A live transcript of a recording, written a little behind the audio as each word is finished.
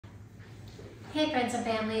Hey friends and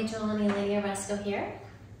family, Joel and Eladia Resco here.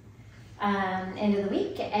 End of the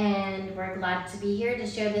week, and we're glad to be here to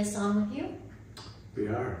share this song with you. We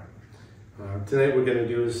are. Tonight we're going to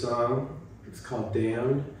do a song. It's called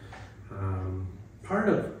Damned. Part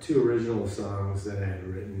of two original songs that I had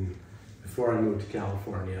written before I moved to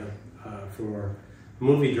California for a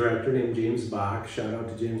movie director named James Baack. Shout out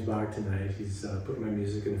to James Baack tonight. He's put my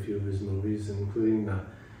music in a few of his movies, including the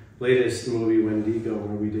latest movie, Wendigo,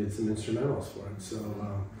 where we did some instrumentals for it. So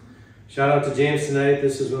shout out to James tonight.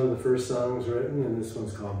 This is one of the first songs written, and this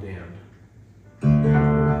one's called Damned.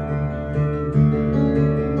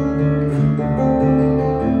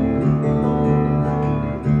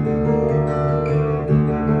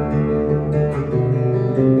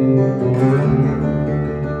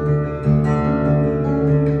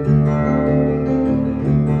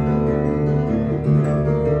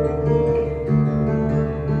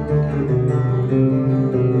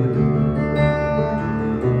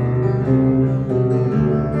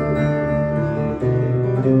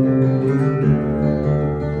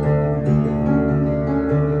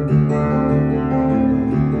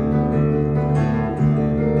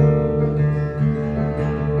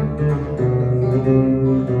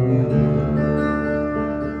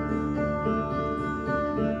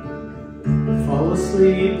 Fall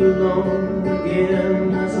asleep alone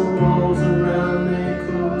again as the walls around me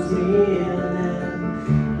close me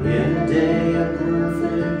in a day a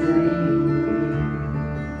perfect dream.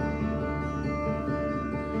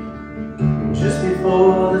 Just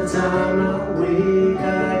before the time I wake, I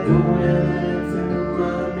go and through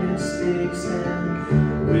my mistakes,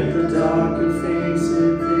 and with a darker face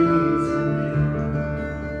it fades away.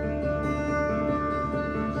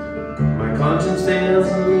 My conscience fails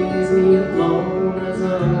and leaves me alone as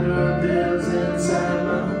hunger builds inside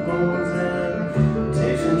my bones and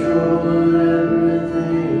takes control of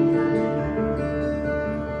everything I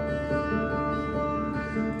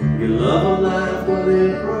do. Your love of life, will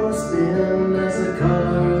it grow thin as the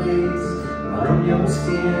color leaves from your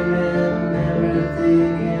skin, and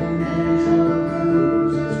everything in vision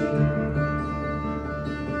proves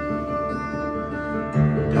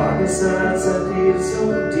the darkest nights I feel so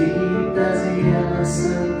deep as the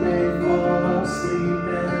innocent they fall asleep,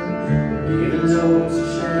 and even though it's a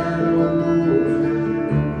shadow moves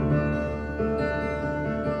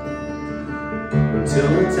until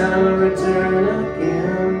the time I return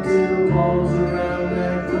again to the walls around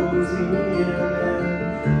that close me in,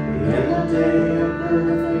 and the end of the day a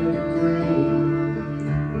perfect green.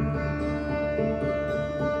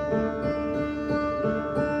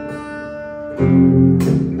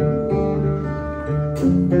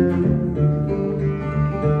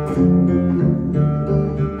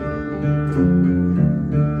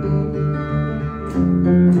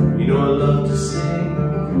 You know I love to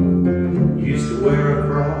sing, used to wear a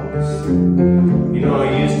cross. You know I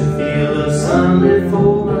used to feel the sun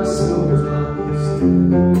before my soul was lost.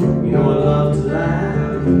 You know I love to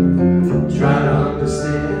laugh, try to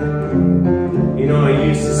understand. You know I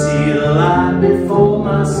used to see the light before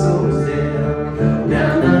my soul was dead.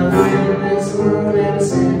 Now nothing in this world ever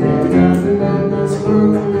said that, nothing in this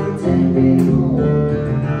world will take me home.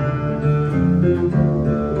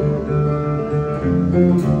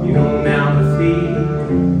 You know now defeat,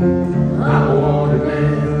 I don't want to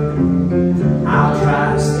man. I'll try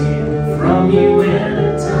to steal from you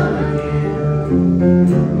anytime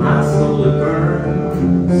again. My soul it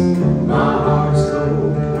burns, my heart's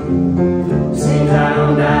cold. Seems I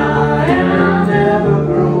don't die and I'll never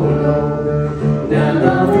grow old. Now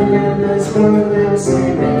nothing in this world will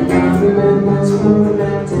save me, nothing in this world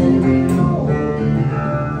will take me home.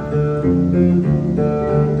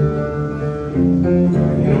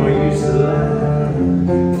 You know I used to laugh,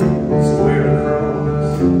 used to wear a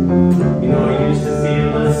cross. You know I used to feel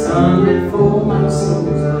the sun before my soul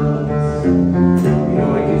was lost. You know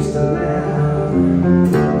I used to laugh,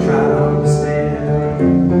 try to understand.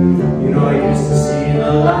 You know I used to see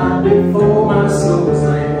the light before my soul was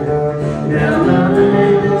land. Now nothing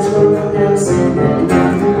in this world can save me,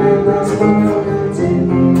 nothing in this world can take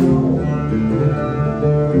me home.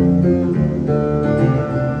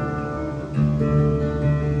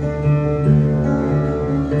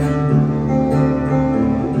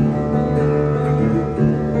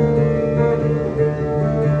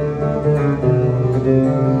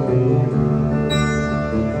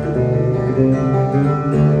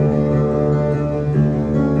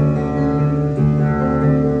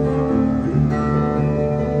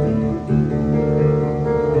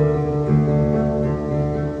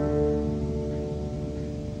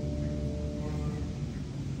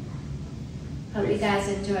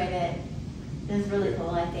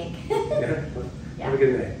 think. Yeah. Yeah. Have a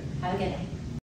good night. Have a good night.